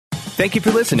Thank you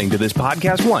for listening to this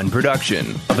Podcast One production.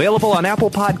 Available on Apple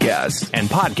Podcasts and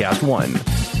Podcast One.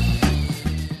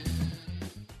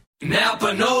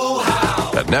 Napa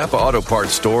know-how. At Napa Auto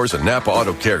Parts stores and Napa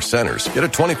Auto Care centers, get a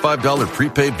 $25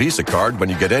 prepaid Visa card when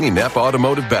you get any Napa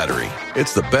Automotive battery.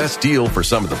 It's the best deal for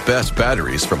some of the best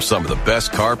batteries from some of the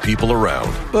best car people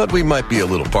around. But we might be a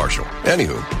little partial.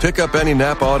 Anywho, pick up any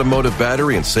Napa Automotive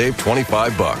battery and save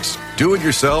 $25. Do it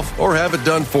yourself or have it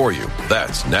done for you.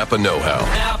 That's Napa know-how.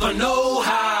 Napa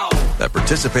know-how. At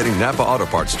participating Napa Auto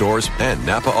Parts stores and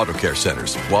Napa Auto Care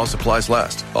centers while supplies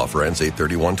last. Offer ends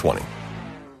 8/31/20.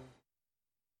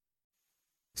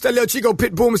 It's that little Chico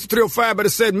Pitbull, Mr. 305, but it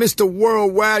said Mr.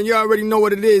 Worldwide. You already know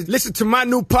what it is. Listen to my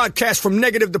new podcast, From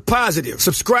Negative to Positive.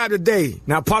 Subscribe today.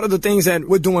 Now, part of the things that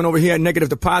we're doing over here at Negative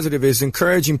to Positive is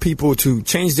encouraging people to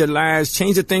change their lives,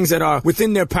 change the things that are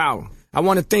within their power. I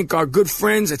want to thank our good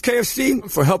friends at KFC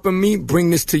for helping me bring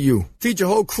this to you. Feed your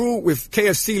whole crew with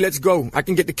KFC. Let's go. I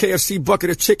can get the KFC bucket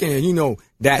of chicken, and you know,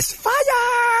 that's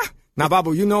fire. Now,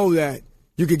 Babu, you know that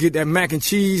you could get that mac and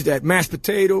cheese, that mashed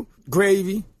potato,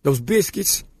 gravy, those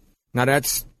biscuits. Now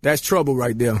that's trouble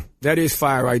right there. That is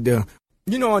fire right there.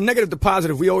 You know, on Negative to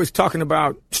Positive, we always talking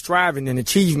about striving and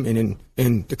achievement,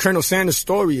 and the Colonel Sanders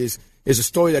story is a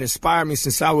story that inspired me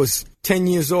since I was 10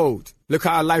 years old. Look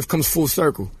how life comes full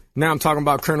circle. Now I'm talking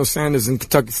about Colonel Sanders and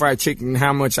Kentucky Fried Chicken and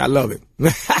how much I love it.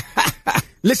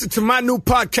 Listen to my new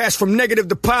podcast, From Negative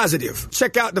to Positive.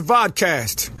 Check out the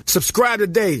vodcast. Subscribe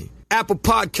today. Apple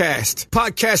Podcast,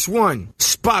 Podcast One,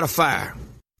 Spotify.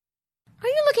 Are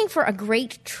you looking for a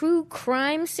great true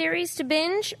crime series to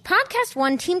binge? Podcast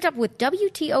One teamed up with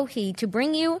WTOP to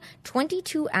bring you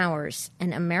 22 Hours,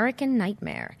 An American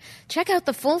Nightmare. Check out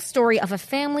the full story of a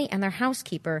family and their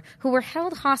housekeeper who were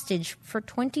held hostage for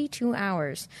 22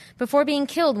 hours before being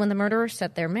killed when the murderer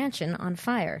set their mansion on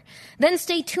fire. Then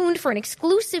stay tuned for an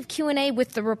exclusive Q&A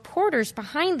with the reporters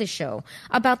behind the show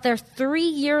about their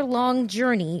 3-year-long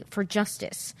journey for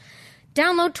justice.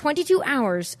 Download 22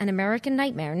 Hours, An American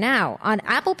Nightmare now on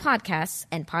Apple Podcasts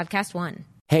and Podcast One.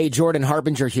 Hey, Jordan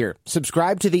Harbinger here.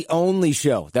 Subscribe to the only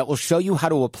show that will show you how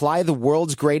to apply the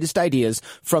world's greatest ideas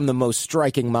from the most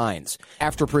striking minds.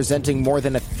 After presenting more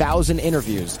than 1,000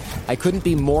 interviews, I couldn't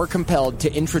be more compelled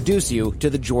to introduce you to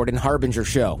the Jordan Harbinger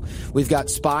Show. We've got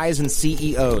spies and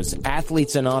CEOs,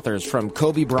 athletes and authors, from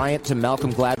Kobe Bryant to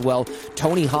Malcolm Gladwell,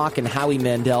 Tony Hawk and Howie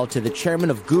Mandel, to the chairman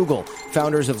of Google,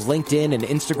 founders of LinkedIn and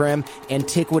Instagram,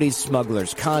 antiquities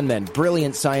smugglers, conmen,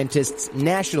 brilliant scientists,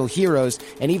 national heroes,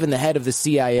 and even the head of the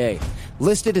CIA.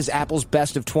 Listed as Apple's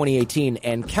Best of 2018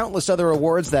 and countless other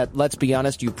awards that, let's be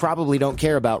honest, you probably don't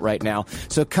care about right now.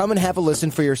 So come and have a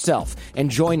listen for yourself and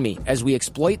join me as we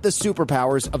exploit the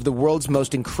superpowers of the world's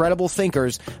most incredible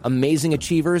thinkers, amazing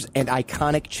achievers, and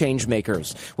iconic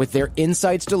changemakers with their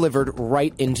insights delivered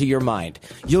right into your mind.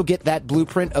 You'll get that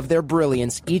blueprint of their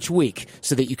brilliance each week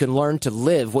so that you can learn to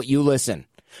live what you listen.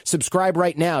 Subscribe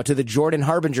right now to The Jordan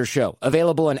Harbinger Show,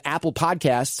 available on Apple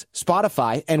Podcasts,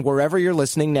 Spotify, and wherever you're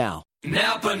listening now.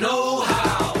 Napa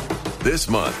know-how. This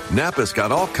month, Napa's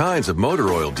got all kinds of motor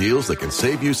oil deals that can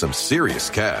save you some serious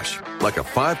cash. Like a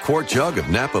 5-quart jug of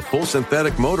Napa Full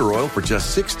Synthetic Motor Oil for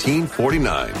just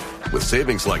 $16.49. With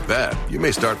savings like that, you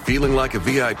may start feeling like a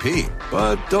VIP.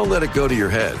 But don't let it go to your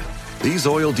head. These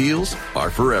oil deals are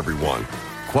for everyone.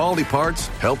 Quality parts,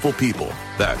 helpful people.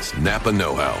 That's Napa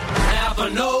know-how. Napa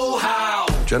know-how.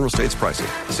 General States pricing.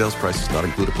 Sales prices not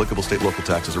include applicable state, local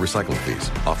taxes, or recycling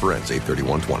fees. Offer ends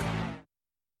 8/31/20.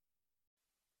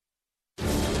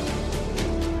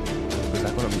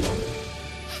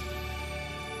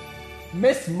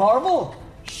 Miss Marvel?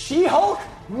 She-Hulk?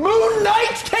 Moon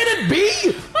Knight? Can it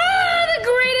be? The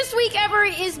greatest week ever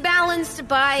is balanced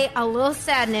by a little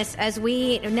sadness, as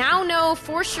we now know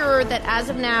for sure that as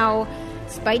of now,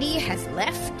 Spidey has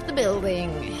left the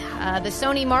building. The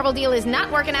Sony Marvel deal is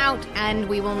not working out, and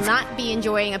we will not be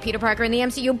enjoying a Peter Parker in the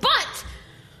MCU, but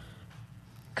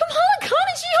Kamala Khan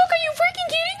and She-Hulk, are you freaking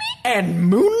kidding me? And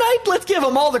Moon Knight? Let's give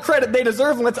them all the credit they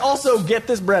deserve, and let's also get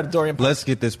this bread, Dorian. Let's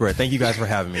get this bread. Thank you guys for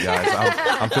having me, guys.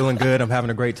 I'm feeling good. I'm having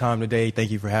a great time today.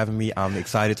 Thank you for having me. I'm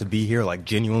excited to be here, like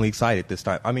genuinely excited this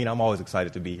time. I mean, I'm always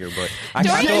excited to be here, but I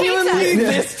genuinely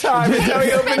this time is how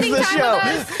he opens the show.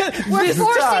 We're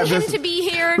forcing him to be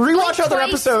here. Rewatch other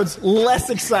episodes. Less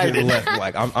excited.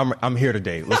 Like I'm here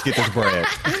today. Let's get this bread.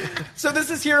 So this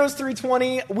is Heroes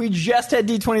 320. We just had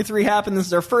D23 happen. This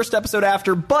is our first episode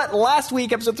after, but last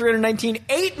week, episode 319,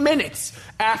 8 minutes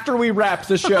after we wrapped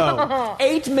the show,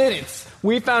 8 minutes,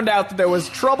 we found out that there was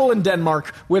trouble in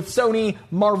Denmark with Sony,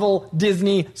 Marvel,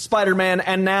 Disney, Spider-Man,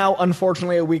 and now,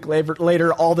 unfortunately, a week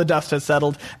later, all the dust has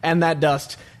settled, and that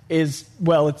dust is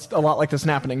well, it's a lot like the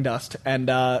snapping dust. And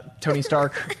Tony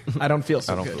Stark, I don't feel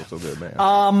so good. I don't feel so good,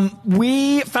 man.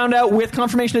 We found out with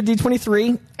confirmation of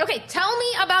D23. Okay, tell me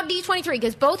about D23,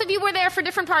 because both of you were there for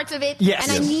different parts of it. Yes.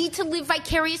 And I need to live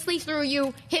vicariously through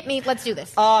you. Hit me. Let's do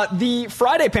this. The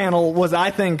Friday panel was,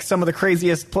 I think, some of the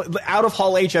craziest out of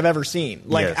Hall H I've ever seen.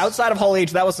 Like, Yes. outside of Hall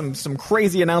H, that was some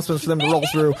crazy announcements for them to roll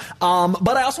through.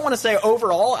 But I also want to say,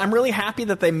 overall, I'm really happy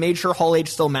that they made sure Hall H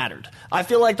still mattered. I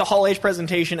feel like the Hall H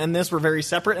presentation and this were very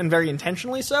separate and very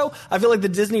intentionally so. I feel like the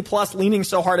Disney Plus leaning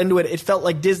so hard into it, it felt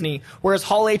like Disney, whereas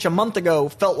Hall H a month ago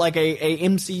felt like a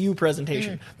MCU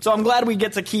presentation. So I'm glad we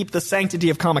get to keep the sanctity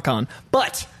of Comic-Con.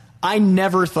 But I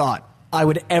never thought I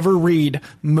would ever read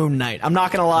Moon Knight. I'm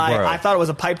not going to lie. Bro. I thought it was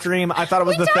a pipe dream. I thought it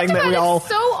was the talked thing that about we it all...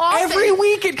 so often. Every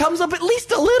week it comes up at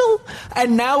least a little.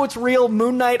 And now it's real.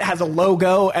 Moon Knight has a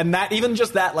logo. And that, even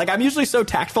just that, like, I'm usually so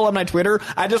tactful on my Twitter.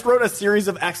 I just wrote a series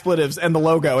of expletives and the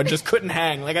logo and just couldn't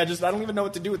hang. Like, I don't even know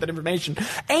what to do with that information.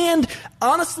 And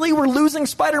honestly, we're losing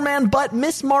Spider-Man, but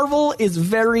Miss Marvel is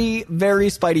very, very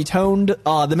Spidey toned.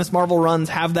 The Miss Marvel runs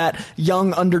have that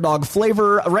young underdog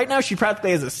flavor. Right now, she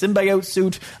practically has a symbiote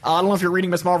suit. I don't know if you're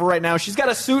reading Miss Marvel right now. She's got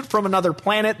a suit from another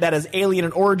planet that is alien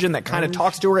in origin that kind of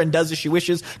talks to her and does as she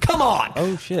wishes. Come on.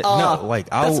 Oh shit! No, like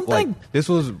that's the thing. this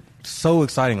was so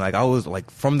exciting. Like I was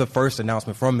like from the first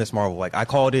announcement from Miss Marvel. Like I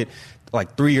called it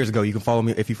like 3 years ago. You can follow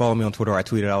me if you follow me on Twitter. I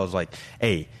tweeted. I was like,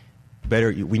 hey.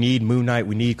 We need Moon Knight,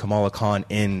 we need Kamala Khan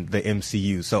in the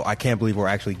MCU. So I can't believe we're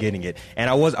actually getting it. And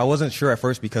I wasn't sure at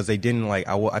first because they didn't I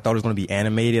thought it was going to be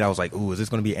animated. I was like, ooh, is this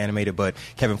going to be animated? But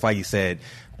Kevin Feige said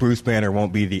Bruce Banner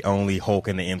won't be the only Hulk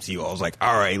in the MCU. I was like,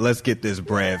 all right, let's get this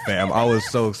bread, fam. I was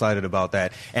so excited about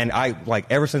that. And I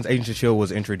ever since Agents of S.H.I.E.L.D.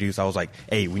 was introduced, I was like,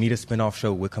 hey, we need a spinoff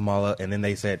show with Kamala. And then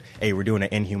they said, hey, we're doing an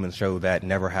Inhumans show that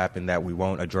never happened that we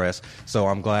won't address. So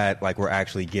I'm glad we're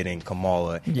actually getting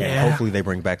Kamala. Yeah. And hopefully they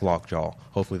bring back Lockjaw.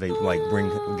 Hopefully they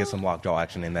get some Lockjaw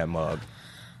action in that mug.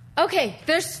 Okay,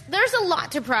 there's a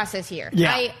lot to process here.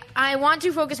 Yeah. I want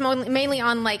to focus mainly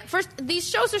on, first, these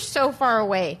shows are so far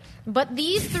away, but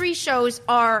these 3 shows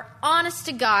are, honest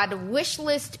to God, wish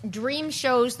list dream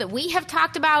shows that we have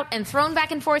talked about and thrown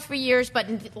back and forth for years, but,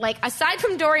 aside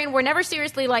from Dorian, we're never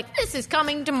seriously this is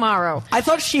coming tomorrow. I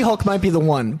thought She-Hulk might be the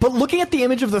one, but looking at the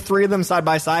image of the 3 of them side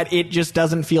by side, it just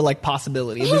doesn't feel like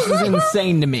possibility. This is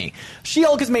insane to me.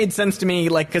 She-Hulk has made sense to me,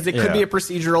 because it could be a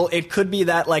procedural. It could be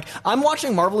that, I'm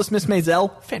watching Marvelous Miss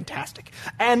Maisel, fantastic.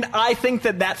 And I think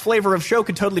that flavor of show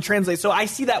could totally translate, so I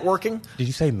see that working. Did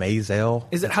you say Maisel?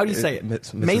 Is it, how do you say it?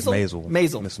 Mrs. Maisel?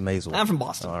 Maisel. Miss Maisel. I'm from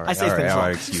Boston. All right, I say things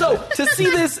wrong. excuse So, me. to see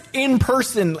this in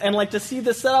person and to see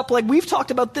this set up, we've talked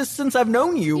about this since I've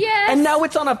known you. Yes. And now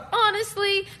it's on a...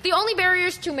 Honestly, the only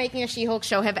barriers to making a She-Hulk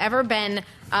show have ever been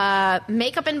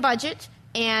makeup and budget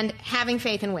and having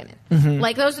faith in women.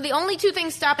 Those are the only 2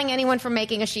 things stopping anyone from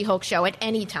making a She-Hulk show at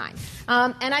any time.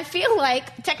 And I feel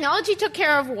like technology took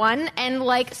care of one, and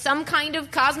some kind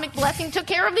of cosmic blessing took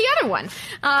care of the other one.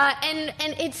 And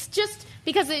it's just...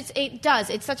 because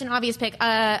it's such an obvious pick.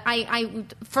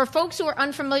 For folks who are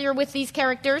unfamiliar with these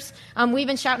characters, we've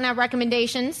been shouting out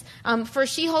recommendations. For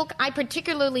She-Hulk, I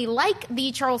particularly like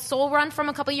the Charles Soule run from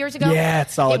a couple years ago. Yeah,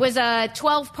 it's solid. It was a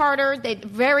 12-parter,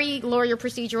 very lawyer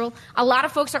procedural. A lot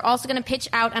of folks are also going to pitch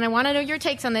out, and I want to know your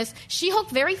takes on this.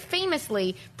 She-Hulk, very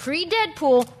famously,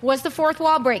 pre-Deadpool, was the fourth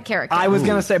wall break character. I was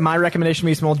going to say my recommendation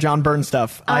would be some old John Byrne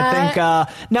stuff. I think...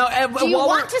 do you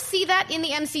want to see that in the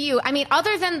MCU? I mean,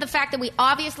 other than the fact that we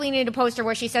obviously need a poster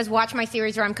where she says, watch my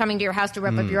series or I'm coming to your house to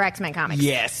rip up your X-Men comics.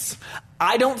 Yes.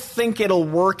 I don't think it'll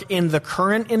work in the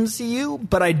current MCU,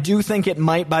 but I do think it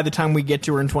might by the time we get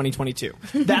to her in 2022.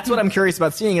 That's what I'm curious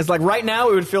about seeing, is right now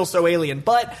it would feel so alien.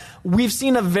 But we've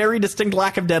seen a very distinct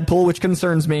lack of Deadpool, which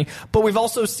concerns me. But we've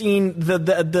also seen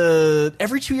the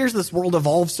every 2 years this world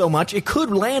evolves so much, it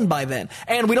could land by then.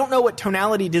 And we don't know what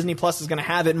tonality Disney Plus is going to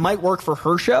have. It might work for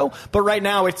her show, but right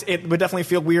now it would definitely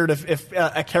feel weird if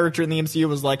a character in the MCU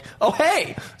was like, oh,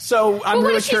 hey. So I'm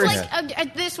really curious.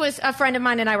 This was a friend of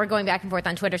mine and I were going back and forth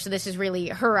on Twitter, so this is really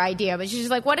her idea. But she's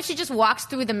like, what if she just walks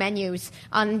through the menus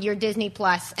on your Disney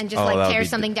Plus and just tears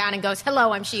something down and goes,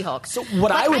 hello, I'm She-Hulk. So what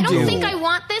I would do... I don't think I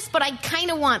want this, but I kind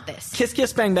of want this. Kiss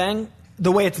Kiss Bang Bang,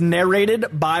 the way it's narrated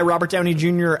by Robert Downey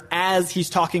Jr. as he's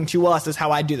talking to us is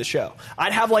how I'd do the show.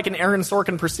 I'd have an Aaron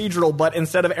Sorkin procedural, but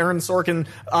instead of Aaron Sorkin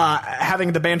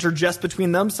having the banter just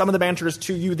between them, some of the banter is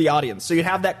to you, the audience. So you'd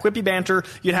have that quippy banter,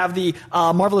 you'd have the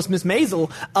Marvelous Miss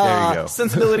Maisel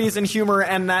sensibilities and humor,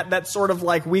 and that sort of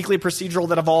weekly procedural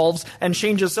that evolves and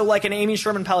changes. So an Amy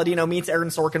Sherman Palladino meets Aaron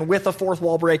Sorkin with a fourth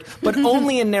wall break, but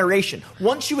only in narration.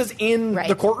 Once she was in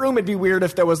the courtroom, it'd be weird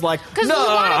if there was because we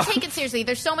want to take it seriously.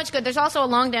 There's so much good. There's also also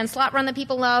a long Dan Slott run that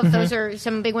people love. Those are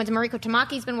some big ones. Mariko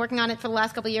Tamaki's been working on it for the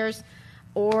last couple of years,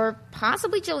 or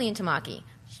possibly Jillian Tamaki.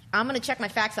 I'm going to check my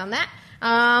facts on that.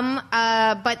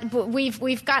 But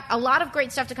we've got a lot of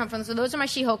great stuff to come from. So those are my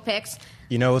She-Hulk picks.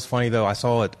 You know, it's funny, though. I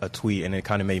saw a tweet, and it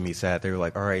kind of made me sad. They were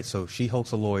like, all right, so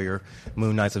She-Hulk's a lawyer,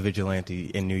 Moon Knight's a vigilante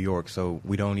in New York, so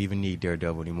we don't even need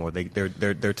Daredevil anymore.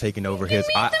 They're taking over his...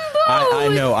 I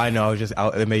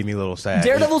know. It made me a little sad.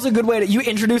 Daredevil's a good way to... You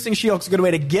introducing She-Hulk's a good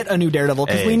way to get a new Daredevil,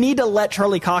 because we need to let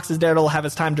Charlie Cox's Daredevil have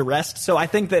his time to rest. So I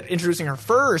think that introducing her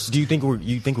first... Do you think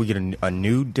we get a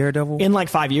new Daredevil? In like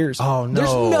 5 years. Oh, no.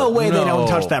 There's no way they don't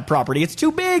touch that property. It's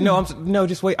too big. No,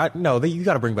 just wait. You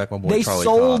got to bring back my boy They Charlie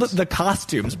sold Cox. the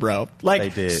costumes, bro. Like, they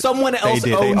did. Someone else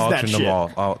they owns that auctioned shit. them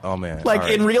all. Oh, man. Like, all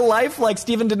right. in real life, like,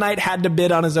 Stephen DeKnight had to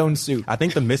bid on his own suit. I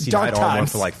think the Misty Dark Knight armor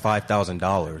times. for like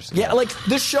 $5,000. Yeah, like,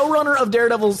 the showrunner of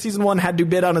Daredevil Season 1 had to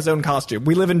bid on his own costume.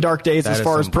 We live in dark days That as is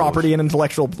far as some property bullshit. and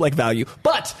intellectual, like, value.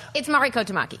 But... It's Mariko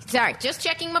Tamaki. Sorry, just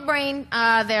checking my brain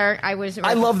there.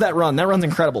 I love that run. That run's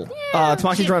incredible.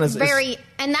 Tamaki's run is... very...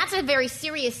 And that's a very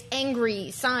serious,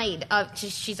 angry side of...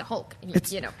 She's a Hulk.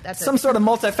 That's some sort of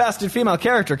multifaceted female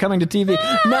character coming to TV.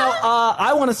 Now,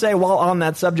 I want to say, while on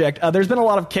that subject, there's been a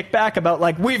lot of kickback about,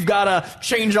 like, we've got to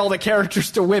change all the characters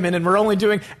to women, and we're only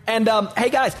doing... And, hey,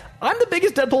 guys, I'm the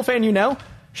biggest Deadpool fan you know.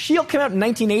 She-Hulk came out in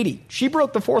 1980. She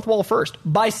broke the fourth wall first.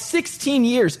 By 16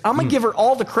 years, I'm going to give her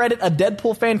all the credit a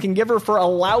Deadpool fan can give her for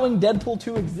allowing Deadpool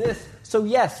to exist. So,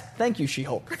 yes, thank you,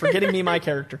 She-Hulk, for getting me my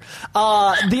character.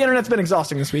 The internet's been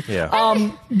exhausting this week.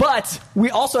 Yeah. But we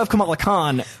also have Kamala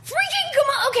Khan. Freaking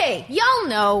Kamala! Okay, y'all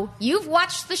know, you've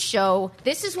watched the show.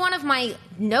 This is one of my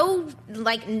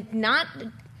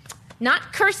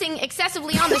not cursing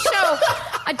excessively on the show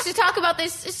to talk about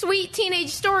this sweet teenage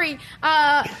story.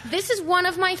 This is one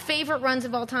of my favorite runs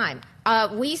of all time.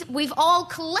 We've all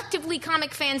collectively,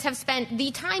 comic fans have spent the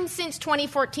time since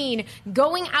 2014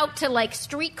 going out to like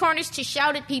street corners to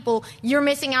shout at people, you're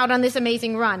missing out on this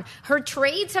amazing run. Her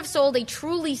trades have sold a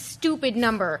truly stupid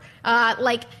number.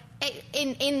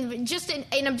 In just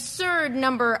an absurd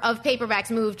number of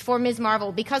paperbacks moved for Ms.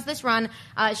 Marvel because this run,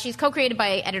 she's co-created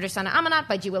by editor Sana Amanat,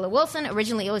 by G. Willow Wilson,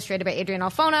 originally illustrated by Adrian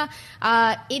Alfona.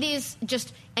 It is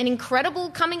just an incredible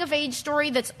coming-of-age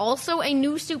story that's also a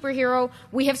new superhero.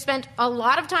 We have spent a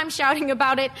lot of time shouting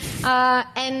about it,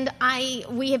 and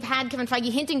we have had Kevin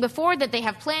Feige hinting before that they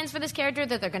have plans for this character,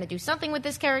 that they're going to do something with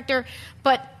this character,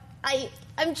 but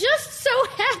I'm just so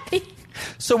happy.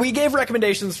 So we gave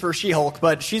recommendations for She-Hulk,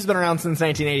 but she's been around since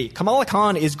 1980. Kamala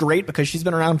Khan is great because she's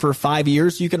been around for 5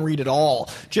 years. You can read it all.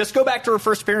 Just go back to her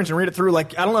first appearance and read it through.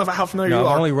 Like, I don't know how familiar you are.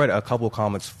 I've only read a couple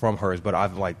comics from hers, but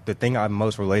the thing I'm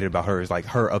most related about her is like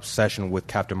her obsession with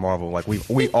Captain Marvel. Like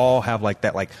we all have like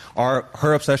that. Like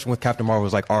her obsession with Captain Marvel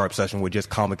is like our obsession with just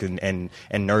comic and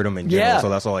nerdom in general. Yeah. So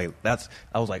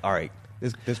I was like, all right.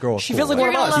 This girl is She cool. feels like one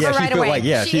of us. Love her right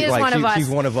away. She's one of us. She's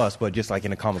one of us, but just like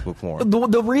in a comic book form.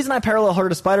 The reason I parallel her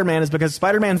to Spider-Man is because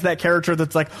Spider-Man's that character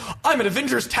that's like, I'm an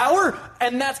Avengers Tower,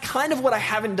 and that's kind of what I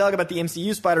haven't dug about the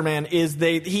MCU Spider-Man is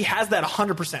he has that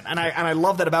 100%, and I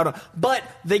love that about him. But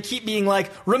they keep being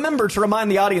like, remember to remind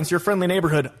the audience your friendly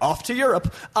neighborhood off to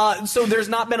Europe. So there's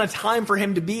not been a time for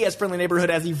him to be as friendly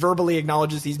neighborhood as he verbally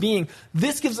acknowledges he's being.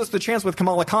 This gives us the chance with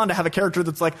Kamala Khan to have a character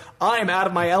that's like, I'm out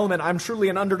of my element. I'm truly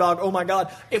an underdog. Oh my God.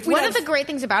 One of the great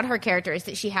things about her character is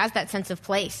that she has that sense of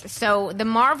place. So the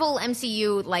Marvel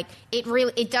MCU, like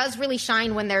it does really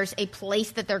shine when there's a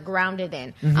place that they're grounded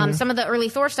in. Some of the early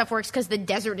Thor stuff works because the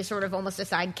desert is sort of almost a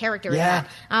side character in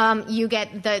that. You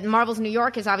get the Marvel's New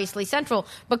York is obviously central,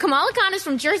 but Kamala Khan is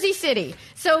from Jersey City,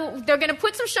 so they're going to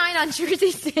put some shine on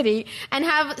Jersey City and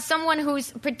have someone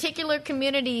whose particular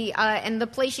community and the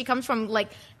place she comes from. Like,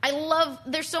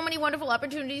 there's so many wonderful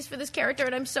opportunities for this character,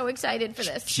 and I'm so excited for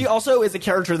this. She also is a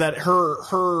character that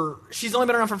she's only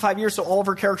been around for 5 years, so all of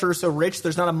her characters are so rich.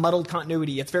 There's not a muddled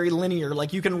continuity. It's very linear.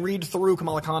 Like, you can read through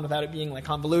Kamala Khan without it being like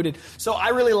convoluted. So I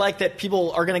really like that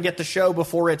people are going to get the show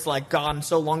before it's like gone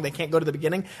so long they can't go to the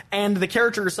beginning. And the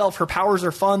character herself, her powers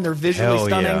are fun. They're visually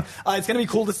stunning. Yeah. It's going to be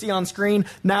cool to see on screen.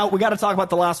 Now we got to talk about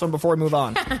the last one before we move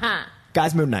on.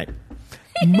 Guys, Moon Knight.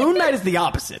 Moon Knight is the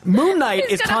opposite. Moon Knight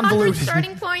is convoluted. It's got 100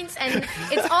 starting points, and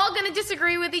it's all going to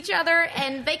disagree with each other,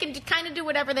 and they can kind of do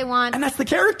whatever they want. And that's the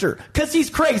character, because he's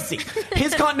crazy.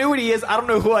 His continuity is, I don't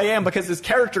know who I am, because his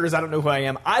character is, I don't know who I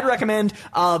am. I'd recommend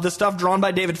the stuff drawn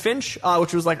by David Finch,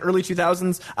 which was like early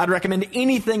 2000s. I'd recommend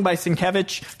anything by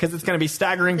Sienkiewicz, because it's going to be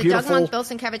staggering, beautiful. The Doug Bill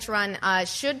Sienkiewicz run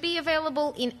should be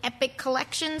available in Epic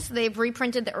Collections. They've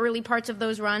reprinted the early parts of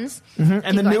those runs.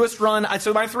 And the newest run,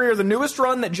 so my three are the newest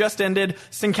run that just ended,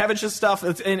 Sienkiewicz's stuff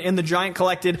that's in the Giant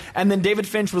Collected, and then David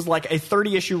Finch was like a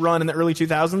 30-issue run in the early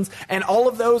 2000s, and all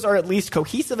of those are at least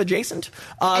cohesive adjacent.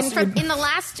 In the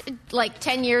last,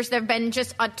 10 years, there have been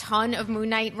just a ton of Moon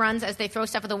Knight runs as they throw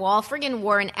stuff at the wall. Friggin'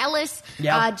 Warren Ellis,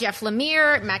 Jeff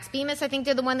Lemire, Max Bemis, I think,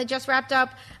 did the one that just wrapped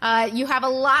up. You have a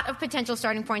lot of potential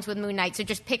starting points with Moon Knight, so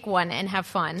just pick one and have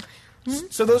fun.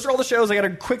 So those are all the shows. I got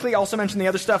to quickly also mention the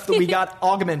other stuff that we got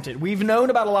augmented. We've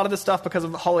known about a lot of this stuff because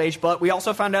of Hall H, but we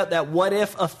also found out that What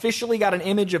If officially got an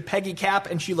image of Peggy Cap,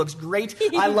 and she looks great.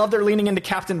 I love they're leaning into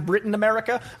Captain Britain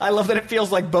America. I love that it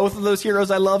feels like both of those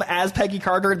heroes I love as Peggy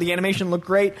Carter. The animation looked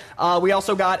great. We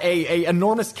also got a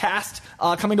enormous cast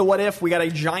coming to What If. We got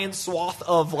a giant swath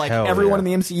of everyone in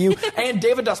the MCU, and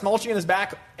David Dastmalchian is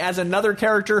back as another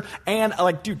character. And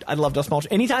dude, I love Dastmalchian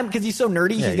anytime because he's so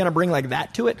nerdy. He's gonna bring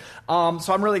that to it.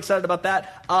 So I'm really excited about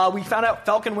that. We found out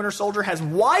Falcon Winter Soldier has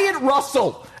Wyatt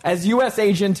Russell as U.S.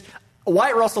 agent.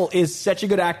 Wyatt Russell is such a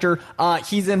good actor.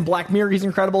 He's in Black Mirror. He's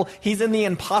incredible. He's in the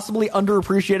impossibly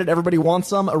underappreciated Everybody Wants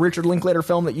Some, a Richard Linklater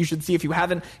film that you should see if you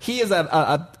haven't. He is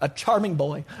a charming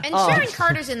boy. And Sharon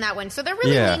Carter's in that one, so they're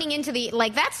really leaning into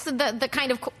that's the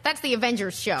kind of that's the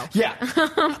Avengers show. Yeah.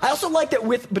 I also like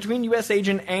that between U.S.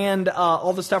 Agent and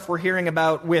all the stuff we're hearing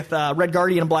about with Red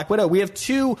Guardian and Black Widow, we have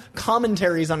two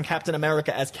commentaries on Captain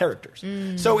America as characters.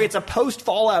 So it's a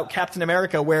post-Fallout Captain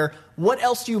America where what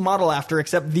else do you model after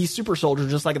except these super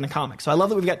soldiers, just like in the comics? So I love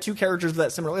that we've got two characters of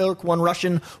that similar ilk, one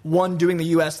Russian, one doing the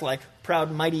U.S. proud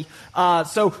and mighty.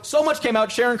 So much came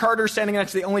out. Sharon Carter standing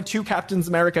next to the only two Captains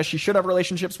America she should have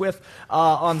relationships with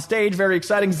on stage. Very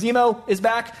exciting. Zemo is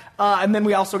back. And then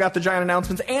we also got the giant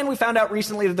announcements. And we found out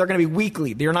recently that they're going to be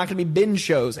weekly. They're not going to be binge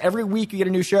shows. Every week you get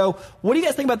a new show. What do you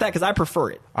guys think about that? Because I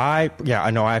prefer it. I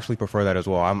know. I actually prefer that as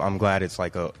well. I'm glad it's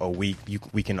like a week.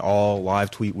 We can all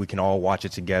live tweet. We can all watch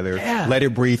it together. Yeah. Let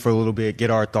it breathe for a little bit.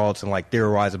 Get our thoughts and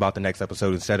theorize about the next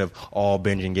episode instead of all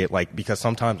binging it. Because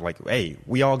sometimes hey,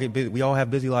 we all get busy. We all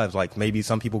have busy lives. Maybe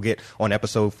some people get on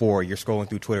episode 4. You're scrolling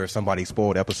through Twitter. Somebody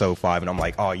spoiled episode 5, and I'm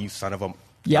like, oh, you son of a.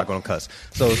 Not going to cuss.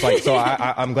 So it's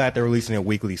I'm glad they're releasing it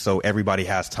weekly so everybody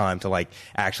has time to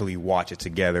actually watch it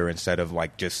together instead of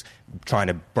just trying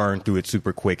to burn through it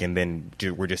super quick and then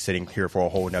we're just sitting here for a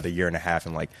whole another year and a half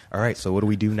and all right, so what do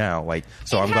we do now? I'm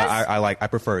glad I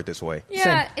prefer it this way.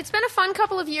 Yeah, it's been a fun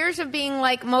couple of years of being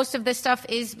most of this stuff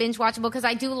is binge watchable because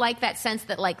I do like that sense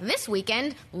that this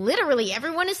weekend, literally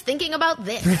everyone is thinking about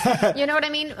this. You know what I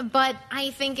mean? But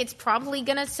I think it's probably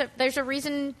there's a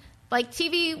reason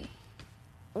TV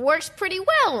works pretty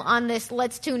well on this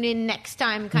let's tune in next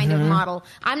time kind of model.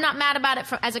 I'm not mad about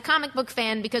it as a comic book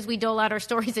fan because we dole out our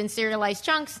stories in serialized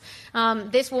chunks.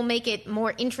 This will make it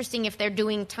more interesting if they're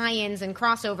doing tie-ins and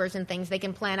crossovers and things. They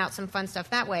can plan out some fun stuff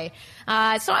that way.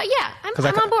 I'm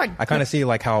on board. I kind of see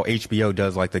how HBO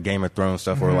does the Game of Thrones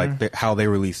stuff or how they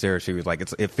release their series.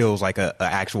 It feels like a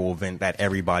actual event that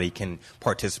everybody can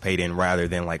participate in rather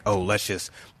than let's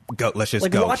just go.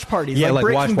 Watch parties. Yeah,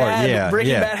 Breaking watch Bad. Yeah,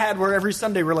 Breaking Bad had where every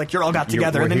Sunday we're you're all got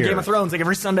together. And then here. Game of Thrones,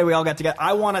 every Sunday we all got together.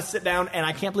 I want to sit down, and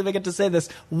I can't believe I get to say this,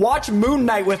 watch Moon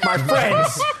Knight with my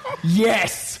friends.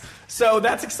 Yes. So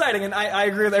that's exciting, and I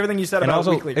agree with everything you said about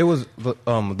weekly. It was the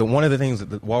one of the things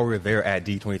that while we were there at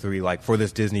D23, for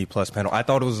this Disney Plus panel, I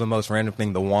thought it was the most random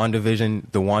thing. The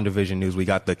WandaVision news, we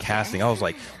got the casting. I was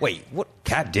like, wait, what?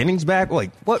 Kat Dennings back?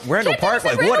 What? Randall Park?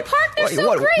 What? What?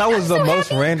 That was the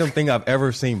most random thing I've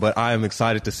ever seen. But I am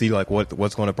excited to see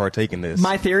what's going to partake in this.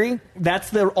 My theory: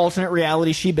 that's the alternate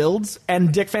reality she builds,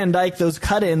 and Dick Van Dyke, those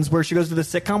cut-ins where she goes to the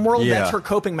sitcom world. Yeah. That's her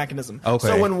coping mechanism. Okay.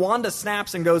 So when Wanda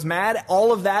snaps and goes mad,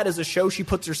 all of that is a show she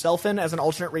puts herself in as an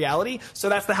alternate reality. So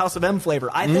that's the House of M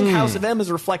flavor. I think House of M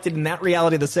is reflected in that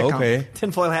reality of the sitcom. Okay.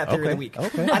 Tinfoil hat theory of the week.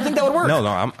 Okay. I think that would work. No,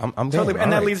 I'm totally. game.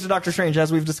 And that leads to Doctor Strange,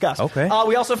 as we've discussed. Okay.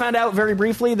 We also found out very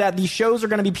briefly that the shows are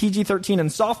going to be PG-13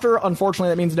 and softer. Unfortunately,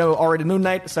 that means no R-rated Moon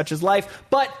Knight, such as Life.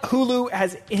 But Hulu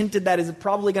has hinted that is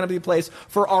probably going to be a place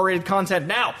for R-rated content.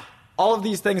 Now, all of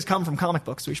these things come from comic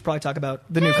books. So we should probably talk about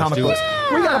the new comic books.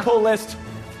 We got a pull list.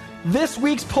 This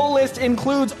week's pull list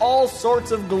includes all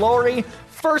sorts of glory.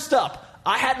 First up,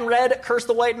 I hadn't read Curse of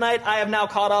the White Knight. I have now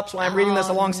caught up, so I'm reading this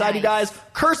alongside you guys.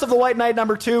 Curse of the White Knight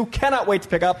 #2. Cannot wait to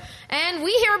pick up. And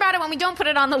we hear about it when we don't put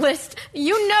it on the list.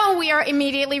 You know we are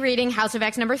immediately reading House of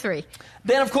X #3.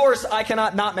 Then, of course, I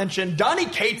cannot not mention Donny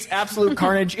Cates' Absolute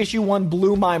Carnage. Issue 1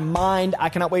 blew my mind. I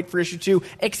cannot wait for issue 2.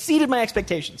 Exceeded my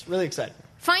expectations. Really excited.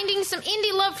 Finding some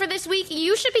indie love for this week,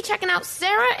 you should be checking out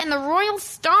Sarah and the Royal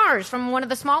Stars from one of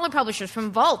the smaller publishers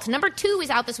from Vault. #2 is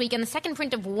out this week in the second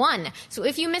print of 1. So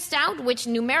if you missed out, which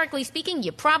numerically speaking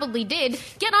you probably did,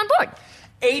 get on board.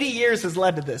 80 years has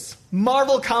led to this.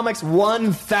 Marvel Comics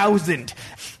 1000.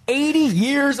 80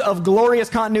 years of glorious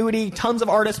continuity, tons of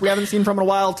artists we haven't seen from in a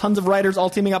while, tons of writers all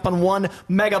teaming up on one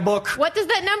mega book. What does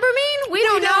that number mean? We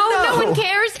don't know. No one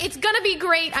cares. It's going to be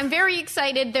great. I'm very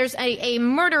excited. There's a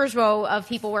murderer's row of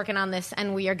people working on this,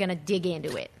 and we are going to dig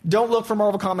into it. Don't look for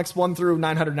Marvel Comics 1 through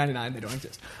 999. They don't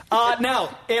exist.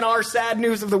 Now, in our sad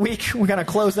news of the week, we're going to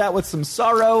close that with some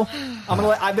sorrow.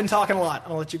 I've been talking a lot. I'm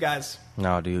going to let you guys.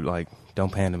 No, dude, like,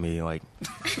 don't pander me. Like,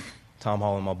 Tom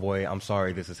Holland, my boy, I'm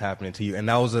sorry this is happening to you. And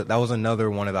that was another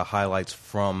one of the highlights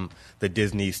from the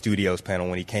Disney Studios panel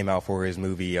when he came out for his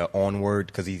movie Onward,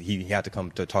 because he had to come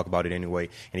to talk about it anyway.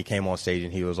 And he came on stage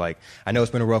and he was like, I know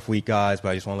it's been a rough week, guys, but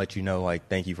I just want to let you know, like,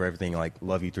 thank you for everything. Like,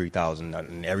 love you 3000.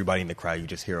 And everybody in the crowd, you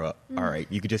just hear, all right,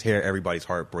 you could just hear everybody's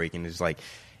heart break. And it's like,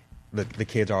 the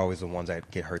kids are always the ones that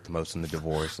get hurt the most in the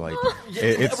divorce. Like,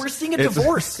 we're seeing a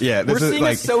divorce. Yeah, we're seeing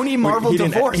a Sony Marvel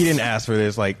divorce. He didn't ask for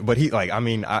this, like, but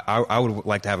I would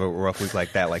like to have a rough week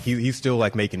like that. Like, he's still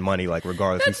like making money, like,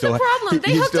 regardless. That's the problem.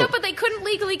 They hooked up, but they couldn't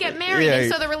legally get married, and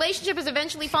so the relationship has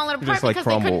eventually fallen apart because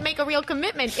they couldn't make a real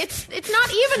commitment. It's not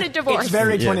even a divorce. It's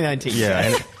very 2019.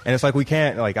 Yeah, and it's like we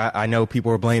can't, like, I know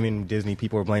people are blaming Disney,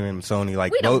 people are blaming Sony.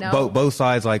 Like, both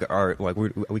sides are like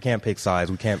we can't pick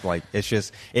sides. We can't, like, it's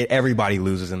just everybody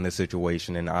loses in this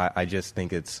situation, and I just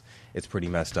think it's pretty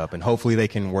messed up, and hopefully they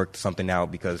can work something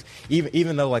out, because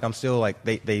even though, like, I'm still like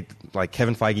they like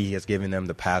Kevin Feige has given them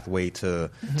the pathway to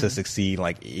succeed,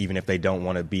 like, even if they don't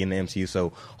want to be in the MCU,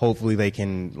 so hopefully they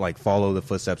can, like, follow the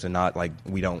footsteps and not, like,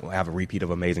 we don't have a repeat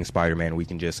of Amazing Spider-Man. We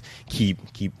can just keep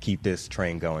this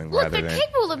train going. Look, they're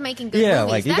capable of making good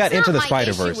movies. Like, you got Into the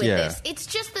Spider-Verse. This. It's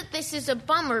just that this is a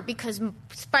bummer because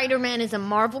Spider-Man is a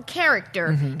Marvel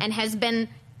character and has been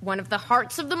one of the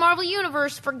hearts of the Marvel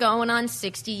Universe for going on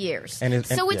 60 years. It's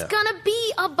gonna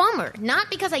be a bummer. Not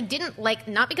because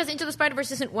not because Into the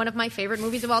Spider-Verse isn't one of my favorite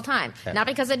movies of all time. Yeah. Not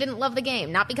because I didn't love the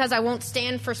game. Not because I won't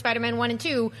stand for Spider-Man 1 and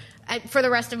 2 for the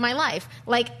rest of my life.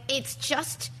 Like, it's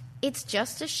just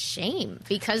a shame,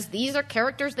 because these are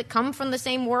characters that come from the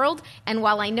same world, and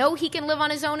while I know he can live on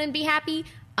his own and be happy,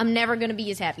 I'm never going to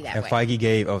be as happy that way.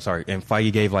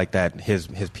 Feige gave like that his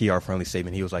PR friendly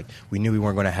statement. He was like, we knew we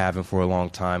weren't going to have him for a long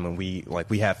time, and we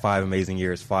had 5 amazing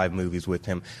years, 5 movies with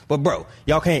him. But bro,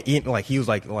 y'all can't eat, like, he was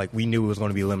like we knew it was going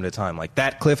to be a limited time. Like,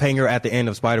 that cliffhanger at the end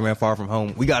of Spider-Man Far From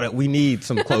Home, we need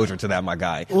some closure to that, my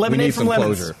guy. Lemonade from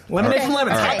Lemons. Closure. Lemonade from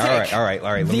Lemons. All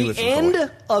right. The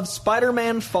end of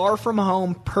Spider-Man Far From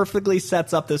Home perfectly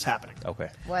sets up this happening. Okay.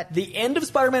 What? The end of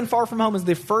Spider-Man Far From Home is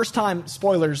the first time,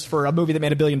 spoilers for a movie that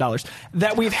made $1 billion,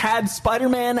 that we've had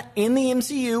Spider-Man in the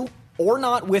MCU, or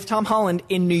not, with Tom Holland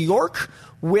in New York,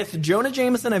 with Jonah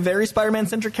Jameson, a very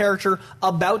Spider-Man-centric character,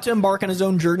 about to embark on his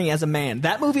own journey as a man.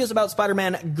 That movie is about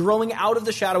Spider-Man growing out of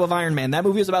the shadow of Iron Man. That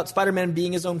movie is about Spider-Man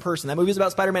being his own person. That movie is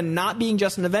about Spider-Man not being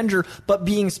just an Avenger, but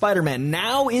being Spider-Man.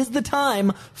 Now is the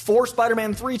time for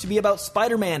Spider-Man 3 to be about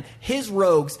Spider-Man, his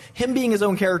rogues, him being his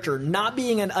own character, not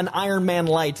being an Iron Man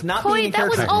light, not being a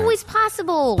character. That was always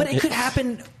possible. But it could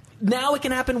happen. Now it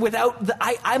can happen without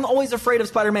I'm always afraid of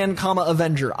Spider-Man,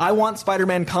 Avenger. I want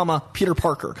Spider-Man, Peter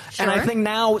Parker. Sure. And I think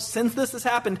now, since this has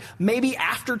happened, maybe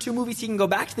after 2 movies he can go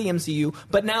back to the MCU,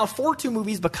 but now for 2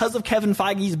 movies, because of Kevin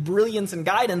Feige's brilliance and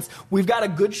guidance, we've got a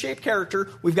good-shaped character,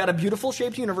 we've got a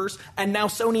beautiful-shaped universe, and now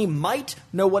Sony might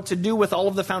know what to do with all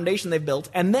of the foundation they've built,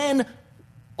 and then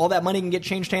all that money can get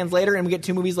changed hands later, and we get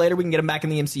 2 movies later, we can get them back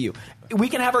in the MCU. We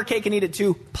can have our cake and eat it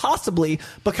too, possibly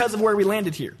because of where we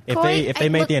landed here. If they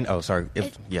make the end,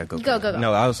 go.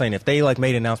 No, I was saying, if they, like,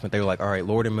 made an announcement, they were like, all right,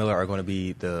 Lord and Miller are going to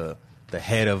be the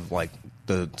head of, like,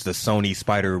 the Sony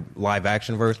Spider live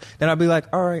action verse, then I'd be like,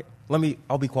 all right,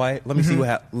 I'll be quiet. Let me see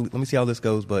let me see how this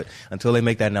goes. But until they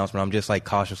make that announcement, I'm just, like,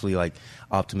 cautiously, like,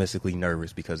 optimistically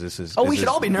nervous, because this is. We should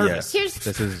all be nervous. Yeah,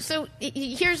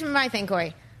 here's my thing,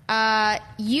 Corey.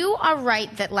 You are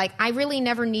right that, like, I really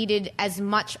never needed as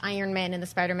much Iron Man in the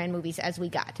Spider-Man movies as we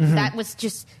got. That was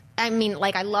just, I mean,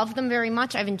 like, I love them very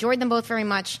much. I've enjoyed them both very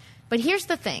much. But here's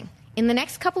the thing. In the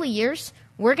next couple of years,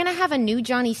 we're going to have a new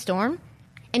Johnny Storm,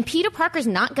 and Peter Parker's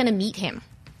not going to meet him.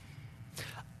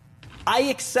 I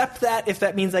accept that if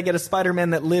that means I get a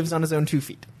Spider-Man that lives on his own 2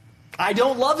 feet. I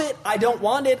don't love it. I don't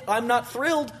want it. I'm not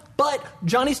thrilled. but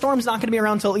Johnny Storm's not going to be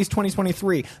around until at least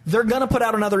 2023. They're going to put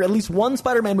out at least one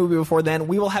Spider-Man movie before then.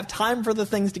 We will have time for the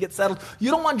things to get settled.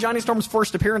 You don't want Johnny Storm's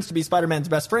first appearance to be Spider-Man's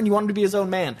best friend. You want him to be his own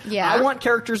man. Yeah. I want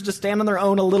characters to stand on their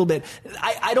own a little bit.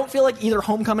 I don't feel like either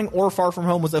Homecoming or Far From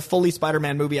Home was a fully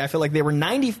Spider-Man movie. I feel like they were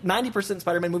 90%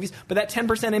 Spider-Man movies, but that 10%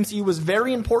 MCU was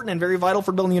very important and very vital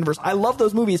for building the universe. I love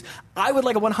those movies. I would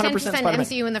like a 100% 10% Spider-Man.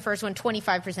 MCU in the first one,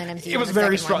 25% MCU It was in the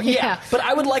very second strong. one. Yeah. But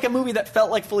I would like a movie that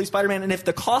felt like fully Spider-Man, and if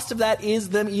the cost of that is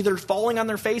them either falling on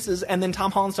their faces and then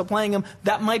Tom Holland still playing him,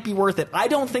 that might be worth it. I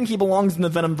don't think he belongs in the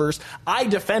Venomverse. I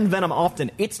defend Venom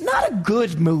often. It's not a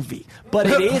good movie, but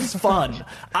it is fun.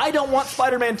 I don't want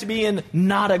Spider-Man to be in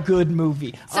not a good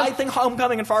movie. I think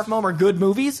Homecoming and Far From Home are good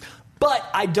movies, but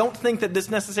I don't think that this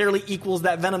necessarily equals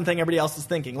that Venom thing everybody else is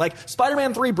thinking. Like,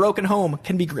 Spider-Man 3 Broken Home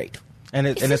can be great. And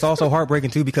it's also heartbreaking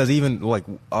too, because even like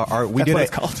we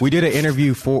did an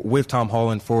interview with Tom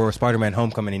Holland for Spider-Man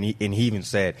Homecoming, and he even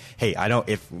said, "Hey,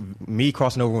 if me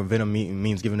crossing over with Venom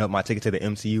means giving up my ticket to the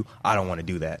MCU, I don't want to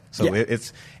do that." So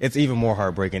it's even more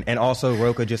heartbreaking. And also,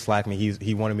 Rocha just slacked me.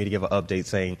 He wanted me to give an update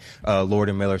saying Lord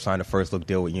and Miller signed a first look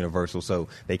deal with Universal, so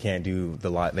they can't do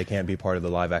they can't be part of the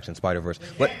live action Spider-Verse.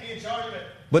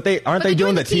 But they aren't they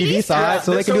doing the TV side,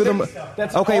 so they can do them.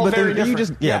 That's okay, all but very then you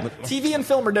different. just TV and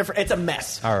film are different. It's a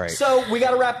mess. All right. So we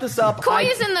got to wrap this up. Coy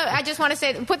is in the. I just want to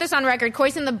say, put this on record.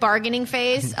 Coy's in the bargaining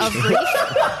phase of grief.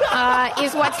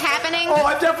 Is what's happening. Oh,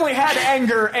 I've definitely had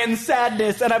anger and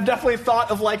sadness, and I've definitely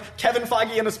thought of like Kevin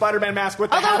Feige in a Spider-Man mask with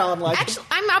the hat on. Like, actually,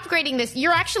 I'm upgrading this.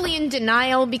 You're actually in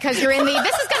denial because you're in the.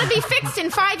 This is going to be fixed in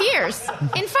 5 years.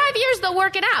 In 5 years, they'll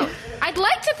work it out. I'd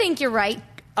like to think you're right.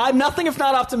 I'm nothing if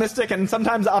not optimistic, and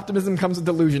sometimes optimism comes with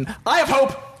delusion. I have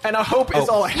hope, and a hope is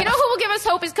all I have. You know who will give us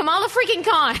hope is Kamala freaking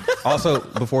Khan. Also,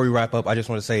 before we wrap up, I just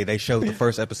want to say they showed the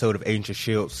first episode of Agents of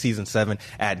S.H.I.E.L.D. Season 7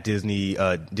 at Disney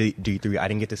D23. I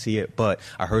didn't get to see it, but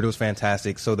I heard it was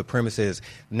fantastic. So the premise is,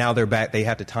 now they're back. They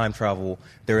have to time travel.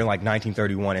 They're in like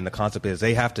 1931, and the concept is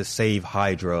they have to save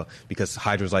Hydra, because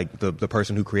Hydra's like the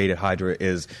person who created Hydra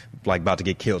is like about to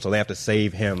get killed. So they have to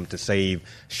save him to save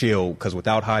S.H.I.E.L.D., because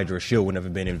without Hydra, S.H.I.E.L.D. wouldn't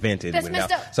have been invented. That's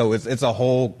messed up. So it's a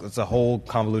whole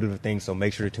convoluted thing. So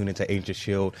make sure to tune into Agents of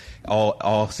S.H.I.E.L.D.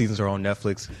 All seasons are on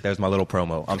Netflix. There's my little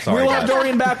promo. I'm sorry. We'll guys. have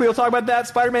Dorian back. We will talk about that.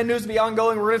 Spider-Man news will be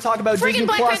ongoing. We're going to talk about Freaking Disney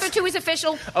Black Plus. Panther 2 is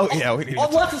official. Oh yeah, we need to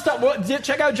Lots of stuff. Well,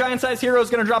 check out Giant Size Heroes.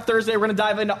 Going to drop Thursday. We're going to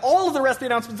dive into all of the rest of the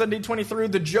announcements on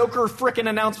D23. The Joker frickin'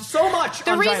 announced so much.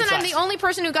 The reason I'm the only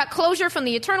person who got closure from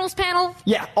the Eternals panel.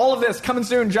 Yeah, all of this coming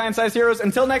soon. Giant Size Heroes.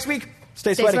 Until next week,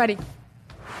 stay sweaty.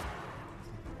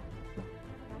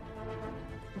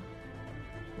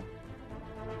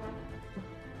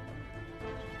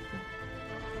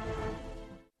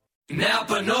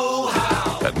 Napa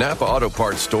know-how. At Napa Auto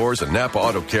Parts stores and Napa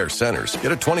Auto Care centers,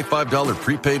 get a $25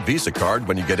 prepaid Visa card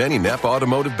when you get any Napa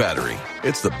Automotive battery.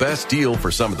 It's the best deal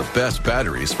for some of the best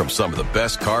batteries from some of the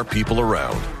best car people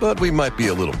around. But we might be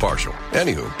a little partial.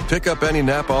 Anywho, pick up any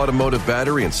Napa Automotive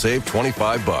battery and save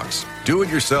 $25. Do it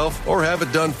yourself or have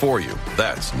it done for you.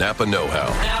 That's Napa know-how.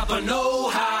 Napa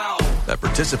know-how. At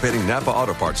participating Napa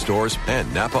Auto Parts stores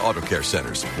and Napa Auto Care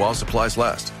centers while supplies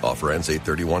last. Offer ends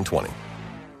 8/31/20.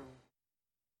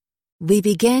 We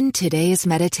begin today's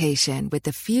meditation with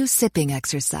a few sipping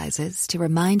exercises to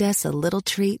remind us a little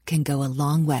treat can go a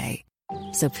long way.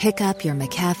 So pick up your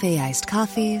McCafe iced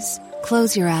coffees,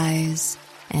 close your eyes,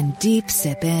 and deep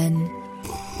sip in.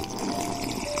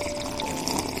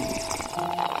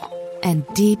 And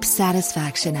deep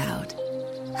satisfaction out.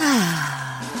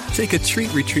 Take a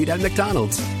treat retreat at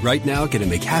McDonald's. Right now, get a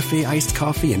McCafe iced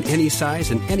coffee in any size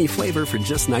and any flavor for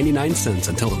just 99 cents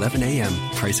until 11 a.m.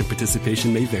 Price of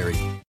participation may vary.